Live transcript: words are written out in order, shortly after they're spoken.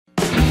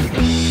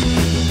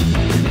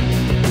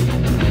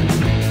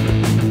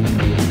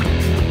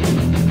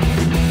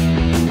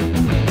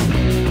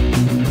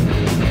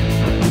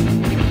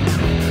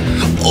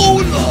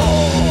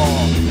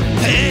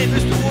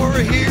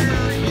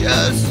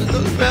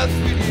last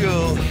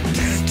video.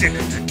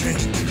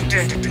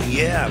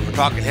 Yeah, we're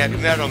talking heavy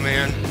metal,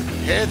 man.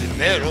 Heavy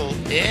metal.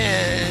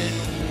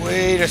 And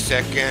wait a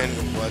second.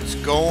 What's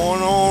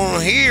going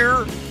on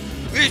here?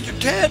 Mr.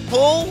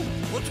 Tadpole,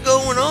 what's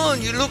going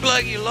on? You look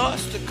like you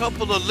lost a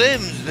couple of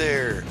limbs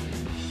there.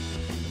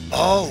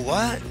 Oh,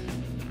 what?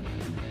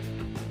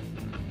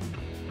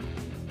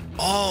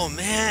 Oh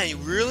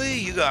man, really?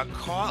 You got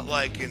caught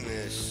like in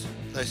this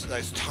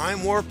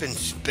time warp in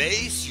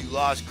space? You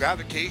lost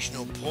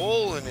gravitational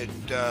pull and it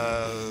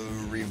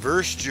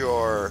reversed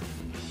your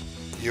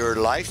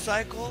life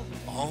cycle?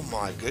 Oh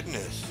my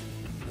goodness.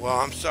 Well,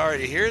 I'm sorry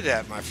to hear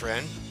that, my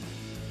friend.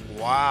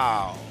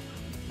 Wow.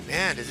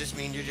 Man, does this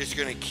mean you're just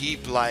gonna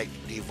keep like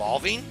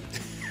evolving?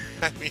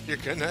 I mean, you're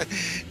gonna,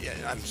 yeah,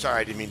 I'm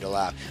sorry, I didn't mean to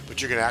laugh, but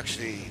you're gonna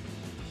actually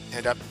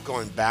end up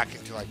going back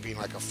into like being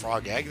like a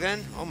frog egg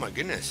then? Oh my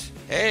goodness.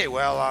 Hey,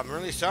 well, I'm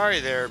really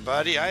sorry there,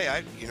 buddy.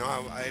 I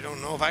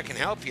don't know if I can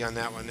help you on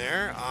that one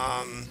there.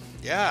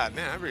 Yeah,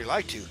 man, I'd really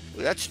like to.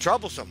 Well, that's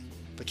troublesome.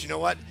 But you know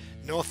what?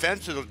 No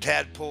offense to the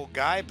tadpole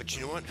guy, but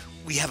you know what?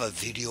 We have a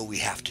video we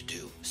have to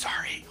do.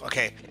 Sorry.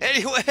 Okay.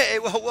 Anyway,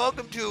 well,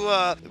 welcome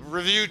to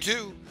review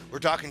 2. We're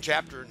talking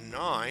chapter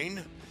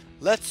 9.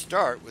 Let's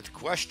start with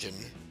question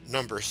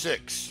number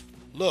 6.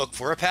 Look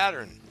for a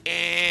pattern.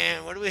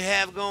 And what do we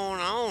have going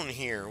on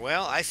here?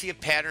 Well, I see a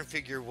pattern,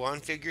 figure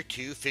 1, figure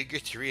 2, figure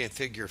 3, and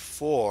figure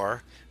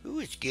 4. Ooh,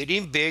 it's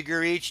getting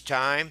bigger each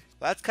time.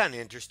 Well, that's kind of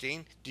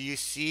interesting. Do you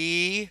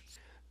see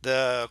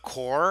the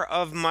core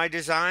of my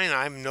design?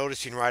 I'm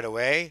noticing right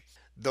away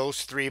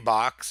those 3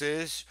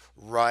 boxes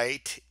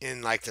right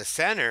in like the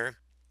center.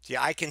 See,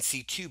 I can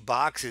see 2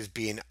 boxes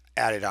being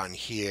added on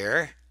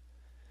here.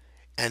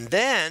 And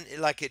then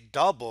like it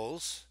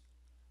doubles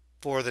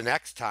for the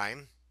next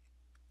time,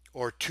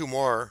 or 2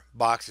 more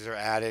boxes are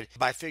added.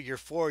 By figure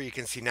 4, you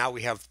can see now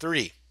we have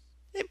 3.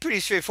 It's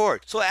pretty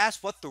straightforward. So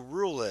ask what the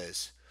rule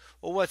is.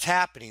 Well, what's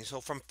happening?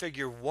 So from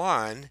figure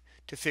 1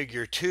 to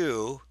figure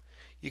 2,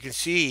 you can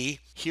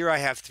see here I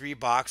have 3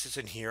 boxes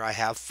and here I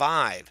have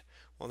 5.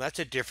 Well, that's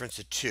a difference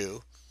of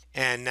 2.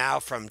 And now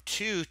from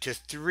 2 to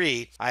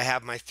 3, I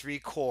have my 3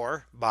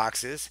 core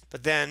boxes.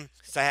 But then,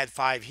 since I had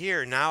 5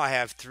 here, now I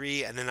have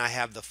 3, and then I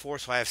have the 4,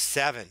 so I have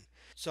 7.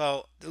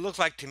 So it looks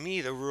like to me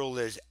the rule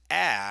is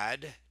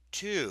add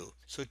 2.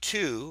 So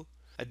 2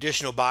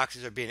 additional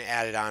boxes are being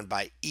added on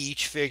by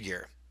each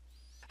figure.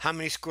 How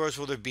many squares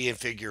will there be in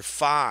figure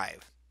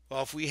 5?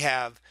 Well, if we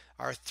have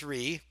our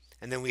 3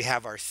 and then we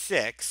have our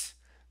 6,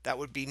 that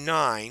would be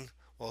 9.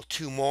 Well,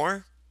 2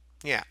 more?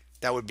 Yeah,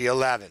 that would be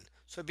 11.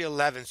 So it'd be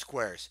 11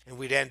 squares. And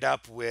we'd end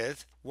up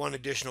with 1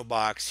 additional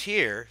box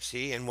here,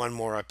 see, and 1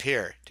 more up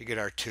here to get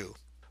our 2.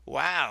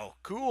 Wow,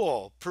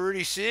 cool.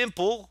 Pretty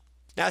simple.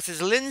 Now it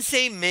says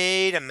Lindsay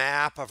made a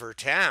map of her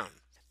town.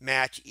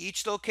 Match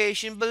each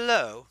location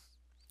below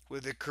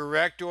with the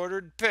correct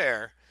ordered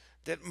pair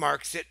that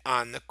marks it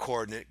on the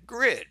coordinate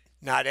grid.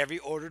 Not every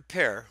ordered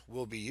pair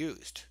will be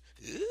used.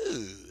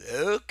 Ooh,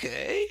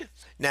 okay.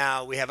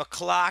 Now we have a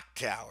clock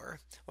tower.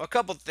 Well, a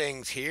couple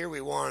things here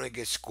we want to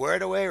get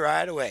squared away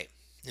right away.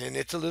 And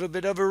it's a little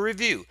bit of a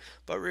review.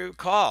 But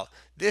recall,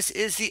 this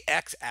is the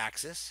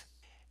x-axis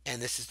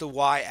and this is the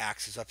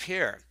y-axis up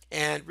here.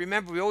 And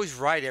remember, we always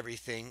write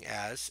everything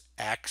as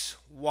x,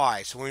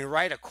 y. So when we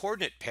write a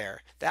coordinate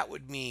pair, that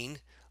would mean,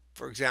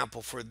 for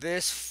example, for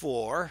this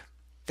 4,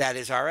 that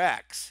is our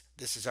x.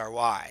 This is our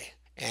y.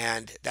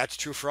 And that's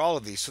true for all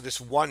of these. So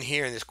this 1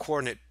 here in this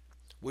coordinate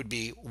would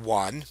be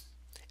 1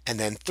 and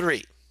then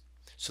 3.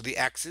 So the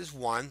x is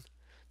 1,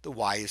 the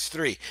y is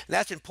 3. And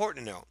that's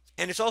important to know.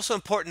 And it's also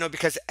important to know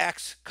because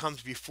x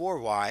comes before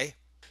y.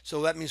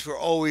 So that means we're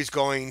always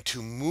going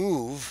to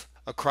move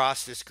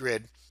across this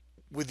grid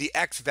with the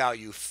x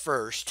value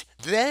first,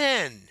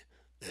 then,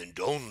 and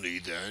only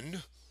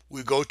then,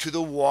 we go to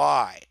the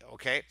y,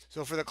 okay?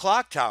 So for the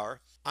clock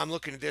tower, I'm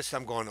looking at this,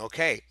 I'm going,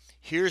 okay,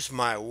 here's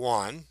my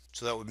 1,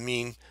 so that would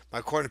mean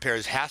my coordinate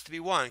pairs has to be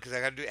 1 because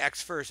I got to do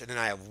x first, and then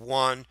I have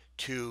 1,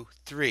 2,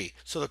 3.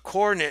 So the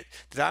coordinate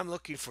that I'm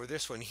looking for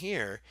this one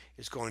here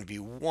is going to be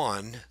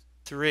 1,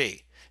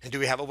 3. And do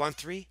we have a 1,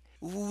 3?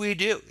 We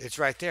do. It's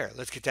right there.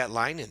 Let's get that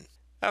line in.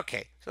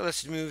 Okay, so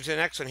let's move to the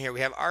next one here.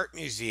 We have Art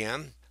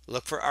Museum.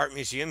 Look for Art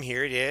Museum.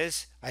 Here it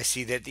is. I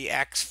see that the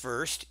x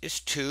first is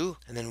 2,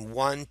 and then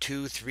 1,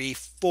 2, 3,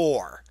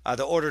 4.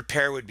 The ordered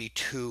pair would be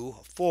 2,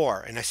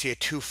 4, and I see a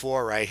 2,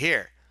 4 right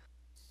here.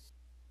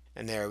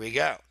 And there we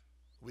go.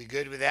 We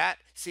good with that?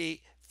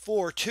 See,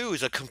 4, 2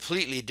 is a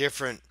completely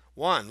different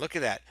one. Look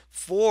at that.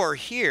 4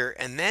 here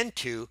and then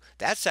 2,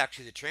 that's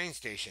actually the train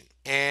station.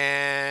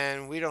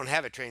 And we don't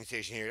have a train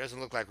station here. It doesn't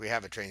look like we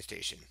have a train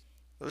station.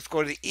 Let's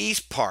go to the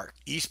East Park.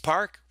 East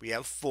Park, we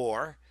have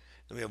 4.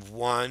 Then we have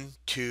 1,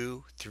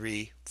 2,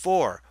 3,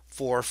 4.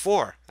 4,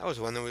 4. That was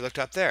the one that we looked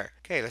up there.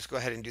 Okay, let's go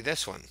ahead and do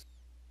this one.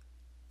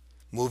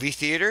 Movie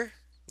theater.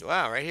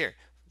 Wow, right here.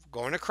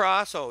 Going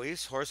across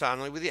always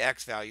horizontally with the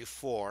x value,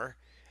 4,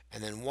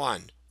 and then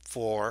 1,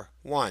 4,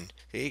 1.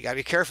 See, you got to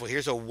be careful.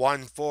 Here's a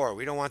 1, 4.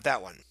 We don't want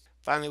that one.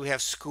 Finally, we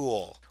have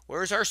school.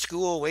 Where's our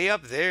school? Way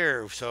up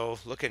there. So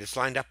look at it. It's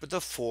lined up with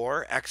the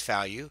 4 x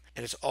value,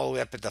 and it's all the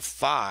way up at the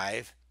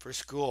 5 for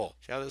school.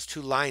 See how those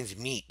two lines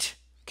meet?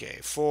 Okay,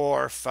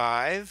 4,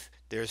 5.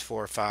 There's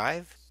 4,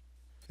 5.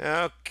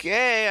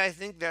 Okay, I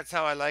think that's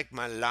how I like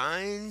my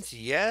lines.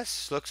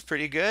 Yes, looks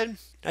pretty good.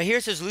 Now here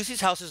it says Lucy's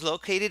house is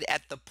located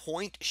at the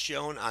point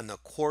shown on the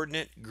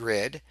coordinate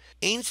grid.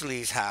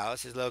 Ainsley's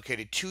house is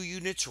located 2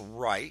 units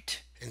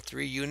right and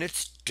 3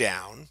 units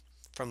down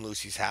from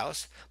Lucy's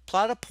house.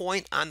 Plot a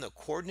point on the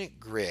coordinate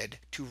grid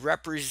to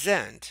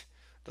represent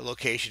the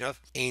location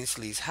of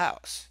Ainsley's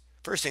house.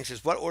 First thing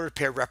says, what ordered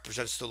pair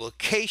represents the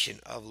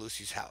location of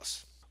Lucy's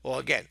house? Well,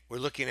 again, we're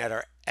looking at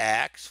our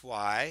x,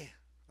 y.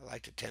 I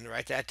like to tend to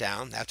write that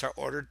down. That's our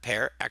ordered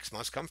pair. X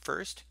must come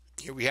first.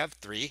 Here we have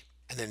 3,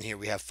 and then here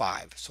we have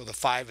 5. So the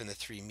 5 and the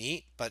 3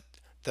 meet, but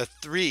the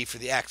 3 for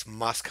the X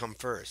must come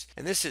first.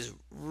 And this is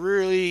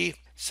really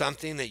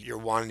something that you're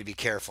wanting to be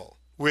careful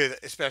with,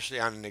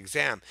 especially on an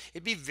exam.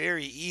 It'd be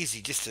very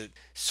easy just to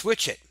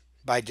switch it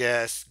by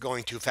just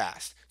going too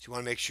fast. So you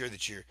want to make sure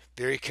that you're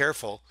very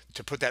careful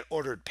to put that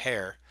ordered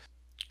pair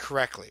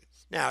correctly.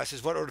 Now it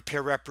says what ordered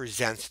pair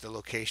represents the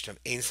location of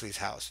Ainsley's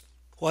house.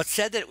 Well, it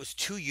said that it was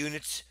 2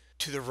 units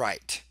to the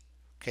right,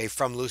 okay,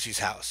 from Lucy's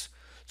house.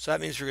 So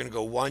that means we're going to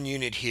go 1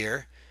 unit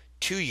here,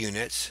 2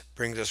 units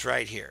brings us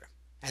right here.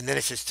 And then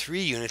it says 3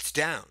 units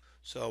down.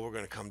 So we're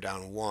going to come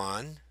down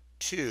 1,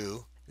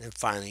 2, and then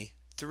finally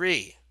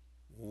 3.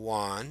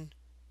 1,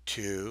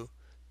 2,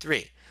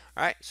 3.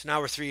 All right, so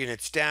now we're 3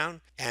 units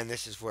down, and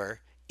this is where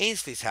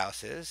Ainsley's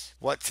house is.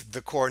 What's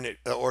the coordinate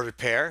ordered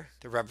pair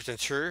that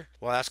represents her?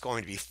 Well, that's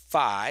going to be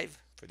 5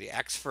 for the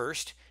X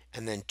first,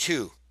 and then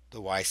 2. The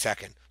y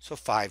second. So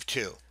 5,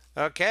 2.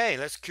 Okay,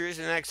 let's cruise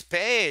to the next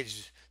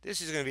page. This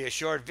is going to be a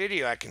short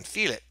video. I can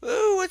feel it.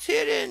 Ooh, what's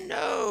hidden?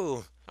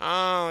 No.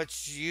 Oh,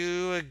 it's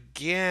you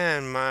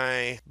again,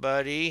 my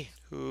buddy,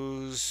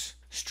 who's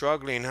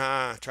struggling,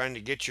 huh? Trying to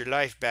get your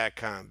life back,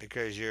 huh?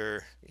 Because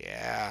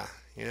yeah.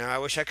 I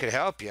wish I could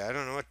help you. I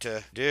don't know what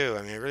to do.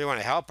 I mean, I really want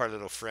to help our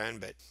little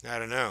friend, but I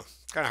don't know.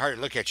 It's kind of hard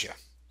to look at you,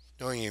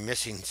 knowing you're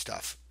missing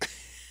stuff.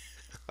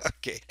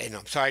 Okay. Hey, no,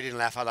 I'm sorry I didn't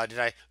laugh out loud, did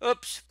I?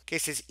 Oops. Okay,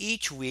 it says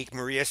each week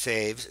Maria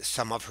saves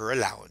some of her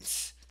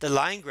allowance. The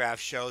line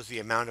graph shows the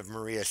amount of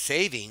Maria's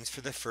savings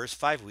for the first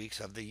 5 weeks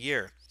of the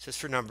year. It says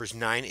for numbers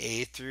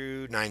 9a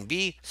through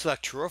 9b,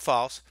 select true or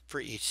false for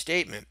each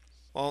statement.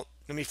 Well,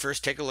 let me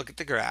first take a look at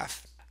the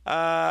graph.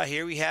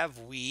 Here we have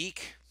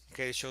week.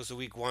 Okay, it shows the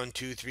week 1,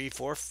 2, 3,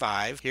 4,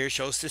 5. Here it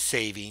shows the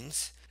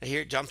savings. Now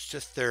here it jumps to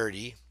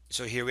 30.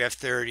 So here we have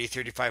 30,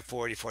 35,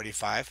 40,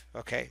 45.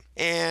 Okay.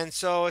 And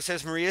so it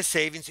says Maria's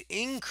savings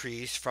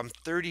increased from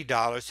 $30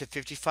 to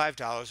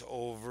 $55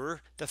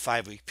 over the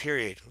 5-week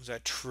period. Was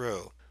that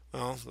true?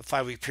 Well, the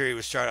 5-week period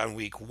would start on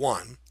week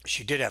 1.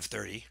 She did have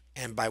 30.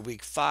 And by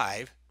week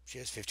 5, she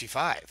has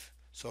 55.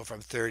 So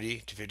from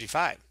 30 to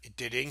 55. It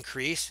did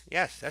increase.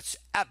 Yes, that's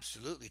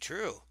absolutely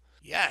true.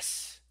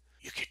 Yes,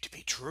 you get to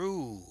be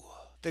true.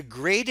 The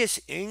greatest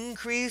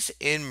increase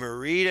in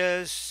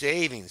Maria's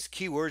savings.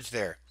 Key words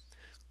there.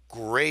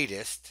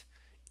 Greatest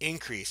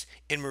increase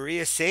in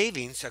Maria's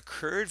savings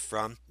occurred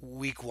from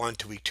week 1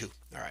 to week 2.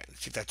 All right,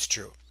 let's see if that's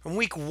true. From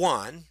week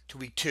 1 to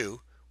week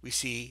 2, we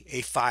see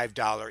a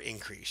 $5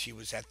 increase. She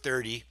was at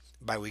 30.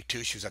 By week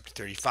 2, she was up to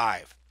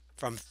 35.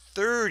 From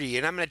 30,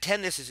 and I'm going to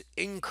pretend this is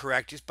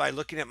incorrect just by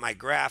looking at my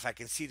graph, I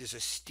can see there's a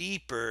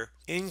steeper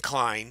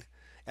incline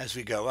as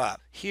we go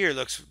up. Here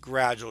looks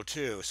gradual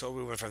too. So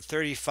we went from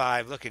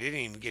 35, look, it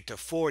didn't even get to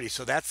 40,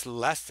 so that's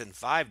less than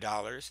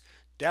 $5.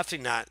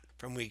 Definitely not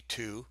from week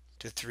 2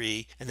 to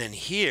 3. And then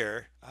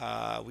here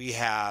we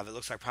have, it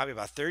looks like probably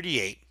about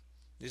 38.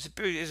 There's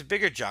a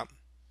bigger jump.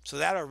 So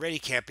that already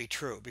can't be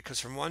true because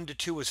from 1 to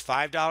 2 was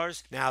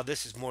 $5. Now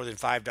this is more than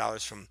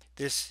 $5 from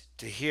this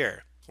to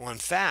here. Well, in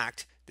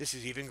fact, this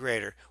is even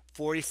greater.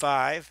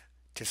 45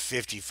 to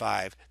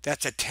 55.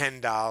 That's a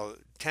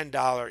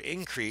 $10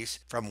 increase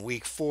from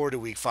week 4 to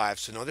week 5.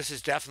 So no, this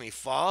is definitely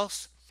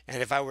false.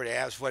 And if I were to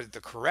ask what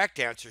the correct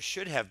answer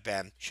should have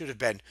been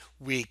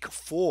week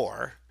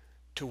 4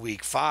 to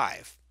week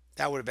 5.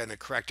 That would have been the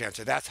correct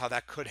answer. That's how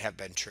that could have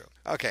been true.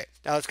 Okay,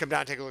 now let's come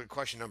down and take a look at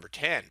question number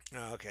 10.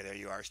 Okay, there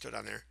you are, still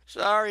down there.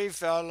 Sorry,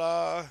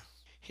 fella.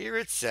 Here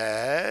it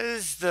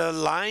says, the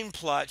line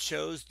plot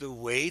shows the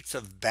weights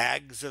of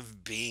bags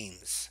of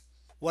beans.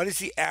 What is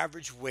the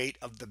average weight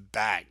of the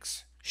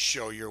bags?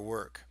 Show your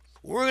work.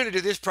 We're going to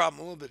do this problem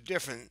a little bit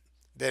different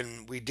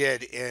than we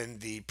did in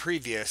the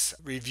previous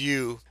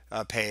review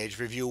page,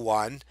 review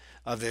 1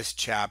 of this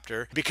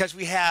chapter, because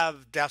we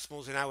have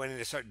decimals and I went in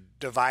to start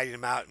dividing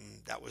them out,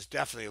 and that was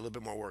definitely a little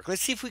bit more work.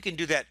 Let's see if we can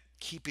do that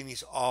keeping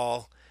these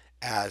all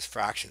as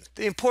fractions.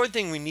 The important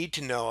thing we need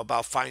to know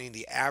about finding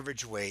the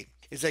average weight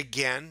is,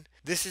 again,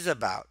 this is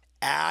about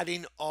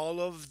adding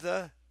all of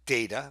the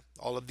data,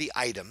 all of the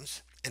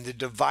items, and then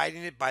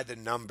dividing it by the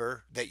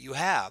number that you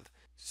have.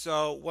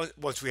 So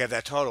once we have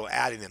that total,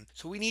 adding them.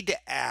 So we need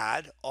to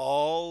add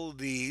all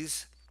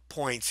these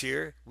points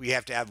here. We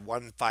have to add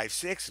 1, 5,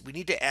 6. We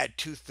need to add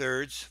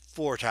 2/3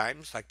 4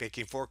 times, like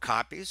making 4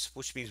 copies,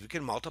 which means we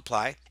can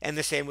multiply. And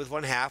the same with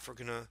 1/2. We're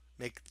going to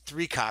make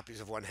 3 copies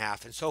of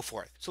 1/2 and so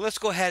forth. So let's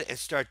go ahead and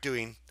start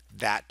doing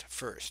that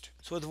first.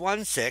 So with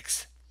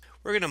 1/6,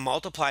 we're going to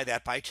multiply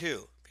that by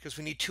 2 because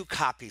we need 2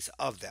 copies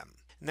of them.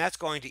 And that's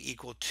going to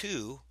equal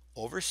 2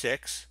 over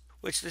 6,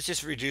 which let's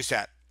just reduce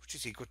that, which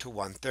is equal to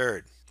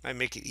 1/3. Might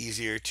make it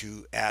easier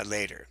to add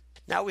later.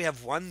 Now we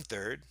have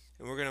 1/3,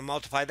 and we're going to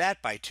multiply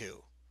that by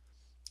 2.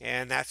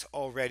 And that's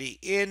already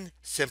in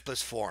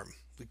simplest form.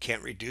 We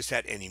can't reduce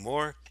that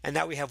anymore. And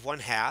now we have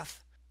 1/2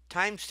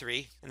 times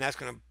 3, and that's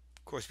going to,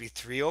 of course, be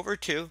 3 over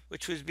 2,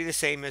 which would be the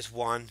same as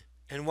 1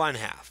 and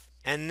 1/2.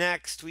 And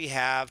next we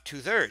have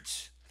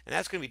 2/3, and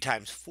that's going to be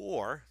times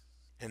 4,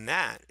 and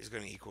that is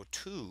going to equal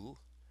 2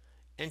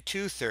 and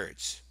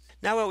 2/3.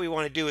 Now what we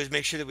want to do is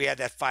make sure that we add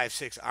that 5,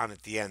 6 on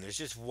at the end. There's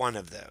just one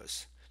of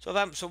those. So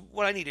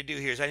what I need to do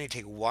here is I need to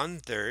take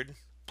 1/3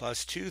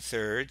 plus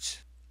 2/3,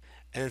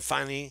 and then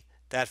finally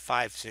that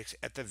 5, 6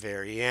 at the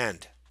very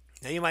end.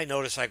 Now you might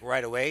notice, like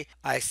right away,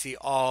 I see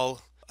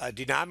all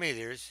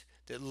denominators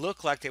that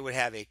look like they would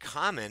have a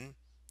common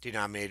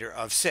denominator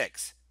of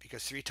 6,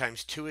 because 3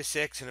 times 2 is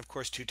 6, and of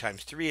course 2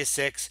 times 3 is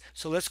 6.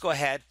 So let's go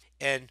ahead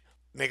and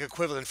make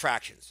equivalent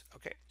fractions.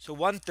 Okay, so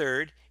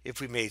 1/3, if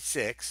we made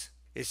 6,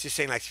 it's just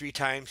saying like 3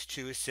 times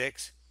 2 is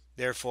 6.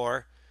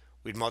 Therefore,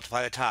 we'd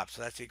multiply the top.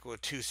 So that's equal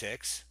to 2,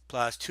 6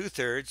 plus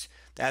 2/3.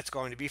 That's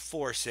going to be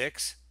 4,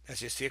 6.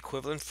 That's just the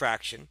equivalent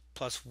fraction,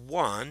 plus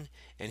 1,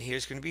 and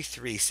here's going to be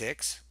 3,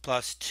 6,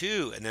 plus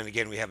 2, and then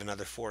again we have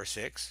another 4,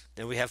 6.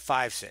 Then we have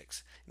 5,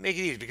 6. Make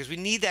it easy because we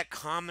need that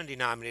common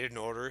denominator in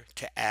order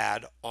to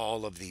add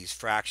all of these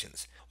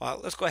fractions. Well,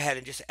 let's go ahead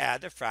and just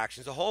add the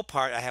fractions. The whole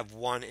part, I have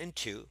 1 and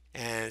 2,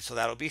 and so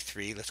that'll be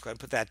 3. Let's go ahead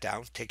and put that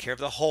down. Take care of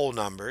the whole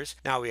numbers.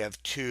 Now we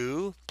have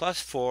 2 plus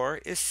 4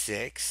 is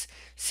 6.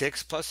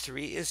 6 plus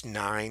 3 is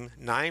 9.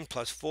 9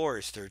 plus 4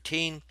 is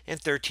 13.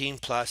 And 13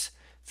 plus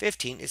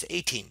 15 is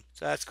 18.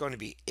 So that's going to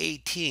be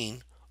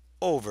 18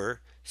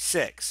 over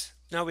 6.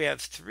 Now we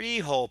have 3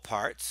 whole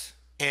parts,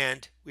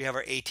 and we have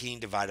our 18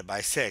 divided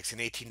by 6.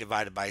 And 18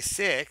 divided by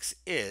 6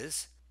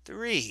 is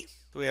 3.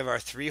 So we have our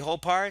 3 whole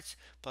parts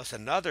plus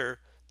another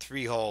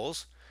 3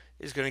 wholes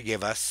is going to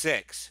give us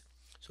 6.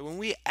 So when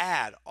we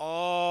add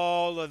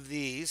all of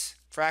these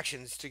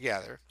fractions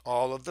together,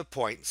 all of the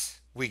points,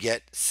 we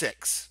get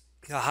 6.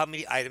 Now how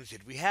many items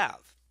did we have?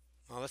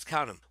 Well, let's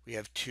count them. We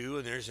have 2,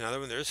 and there's another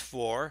one. There's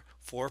 4.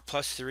 4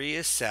 plus 3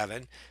 is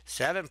 7.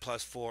 7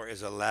 plus 4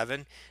 is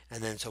 11.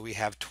 And then so we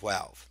have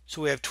 12.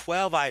 So we have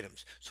 12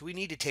 items. So we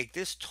need to take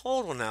this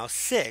total now,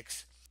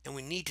 6, and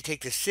we need to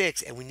take the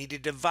 6 and we need to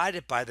divide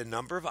it by the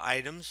number of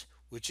items,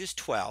 which is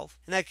 12.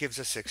 And that gives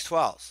us 6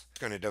 twelfths. It's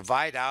going to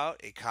divide out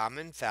a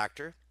common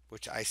factor,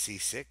 which I see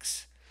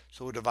 6.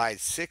 So we'll divide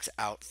 6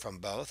 out from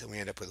both, and we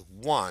end up with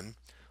 1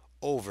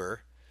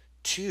 over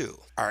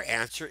 2. Our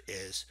answer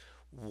is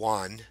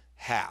 1/2.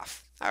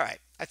 All right,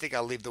 I think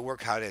I'll leave the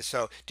work how it is.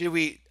 So did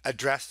we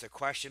address the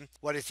question,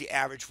 what is the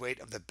average weight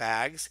of the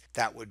bags?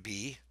 That would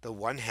be the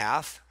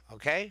 1/2,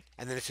 okay?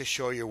 And then it's to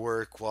show your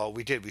work. Well,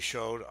 we did. We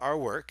showed our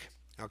work.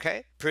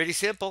 Okay, pretty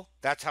simple.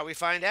 That's how we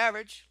find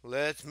average.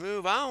 Let's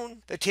move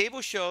on. The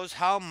table shows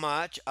how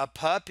much a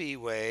puppy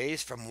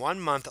weighs from 1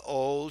 month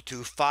old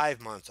to 5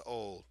 months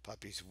old.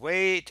 Puppy's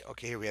weight.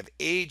 Okay, here we have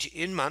age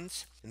in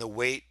months, and the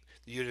weight,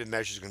 the unit of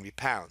measure is going to be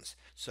pounds.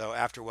 So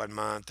after 1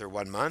 month,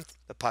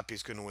 the puppy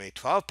is going to weigh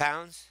 12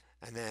 pounds.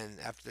 And then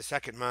after the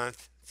second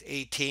month, it's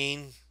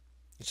 18,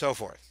 and so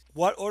forth.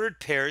 What ordered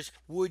pairs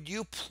would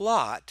you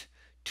plot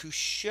to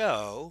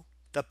show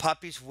the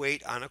puppy's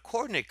weight on a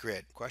coordinate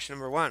grid? Question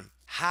number 1.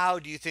 How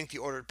do you think the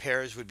ordered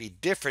pairs would be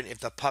different if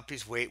the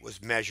puppy's weight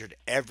was measured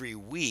every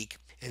week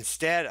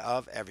instead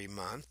of every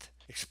month?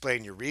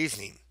 Explain your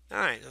reasoning. All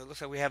right, so it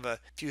looks like we have a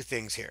few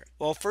things here.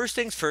 Well, first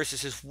things first,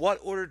 this is what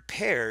ordered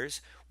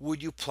pairs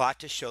would you plot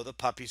to show the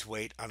puppy's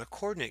weight on a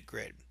coordinate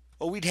grid?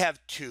 Well, we'd have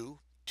two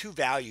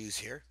values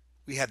here.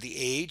 We have the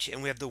age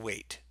and we have the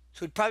weight.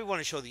 So we'd probably want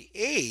to show the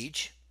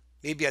age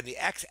maybe on the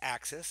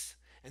x-axis,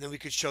 and then we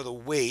could show the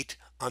weight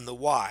on the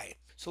y.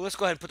 So let's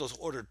go ahead and put those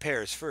ordered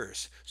pairs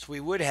first. So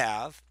we would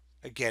have,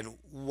 again,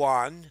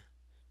 1,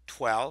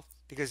 12,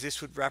 because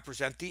this would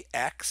represent the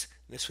x,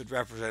 and this would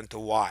represent the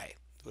y.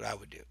 That's what I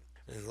would do.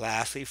 And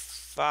lastly,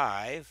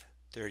 5,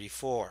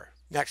 34.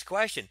 Next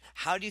question.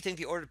 How do you think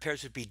the ordered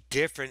pairs would be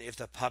different if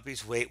the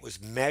puppy's weight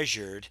was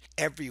measured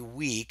every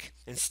week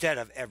instead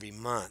of every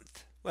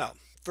month? Well,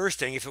 first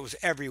thing, if it was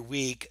every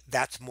week,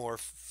 that's more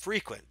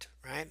frequent,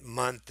 right?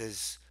 Month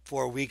is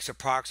 4 weeks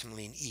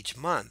approximately in each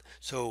month.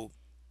 So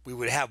we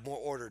would have more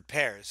ordered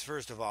pairs,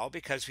 first of all,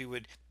 because we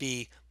would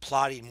be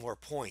plotting more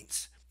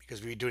points,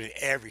 because we'd be doing it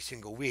every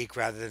single week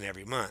rather than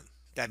every month.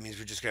 That means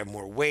we're just going to have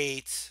more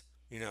weights,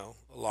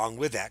 along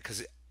with that,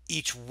 because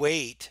each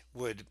weight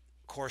would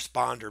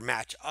correspond or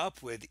match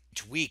up with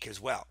each week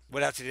as well.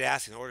 What else did it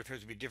ask? The order of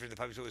pairs would be different if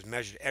the puppy's weight was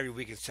measured every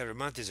week instead of every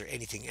month. Is there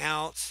anything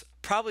else?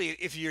 Probably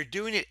if you're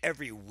doing it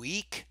every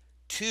week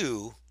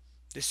too,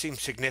 this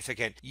seems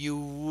significant, you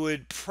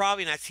would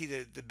probably not see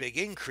the big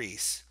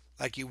increase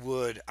like you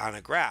would on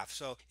a graph.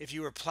 So if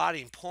you were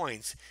plotting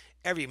points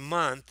every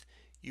month,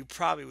 you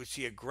probably would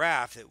see a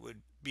graph that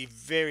would be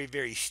very,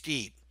 very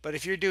steep. But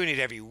if you're doing it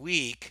every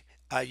week,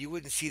 you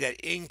wouldn't see that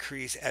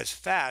increase as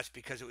fast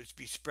because it would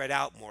be spread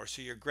out more.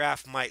 So your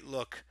graph might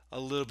look a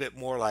little bit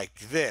more like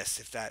this,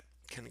 if that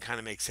can kind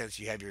of make sense.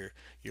 You have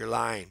your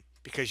line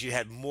because you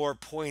had more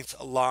points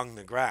along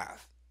the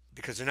graph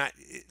because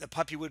the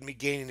puppy wouldn't be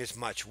gaining as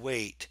much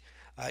weight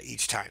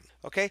each time.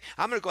 Okay,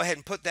 I'm going to go ahead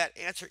and put that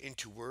answer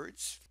into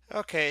words.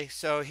 Okay,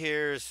 so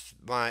here's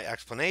my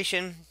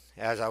explanation.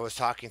 As I was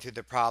talking through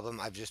the problem,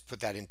 I've just put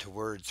that into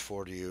words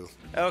for you.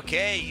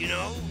 Okay,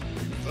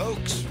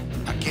 folks,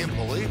 I can't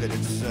believe it.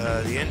 It's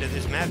the end of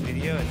this math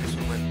video, and this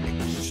one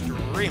went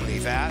extremely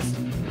fast.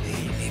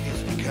 Maybe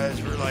it's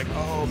because we're like,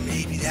 oh,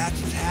 maybe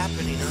that's what's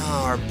happening.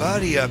 Oh, our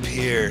buddy up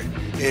here.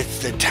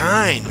 It's the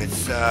time.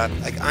 It's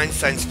like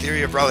Einstein's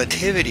theory of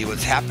relativity.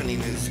 What's happening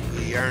is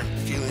we aren't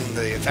feeling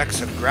the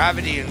effects of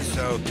gravity, and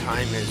so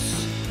time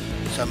is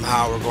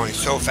somehow we're going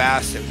so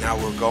fast that now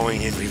we're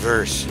going in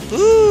reverse.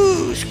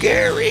 Ooh,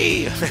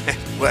 scary.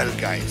 Well,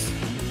 guys,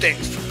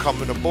 thanks for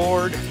coming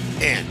aboard,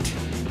 and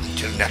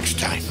until next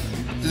time,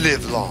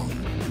 live long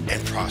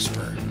and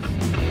prosper.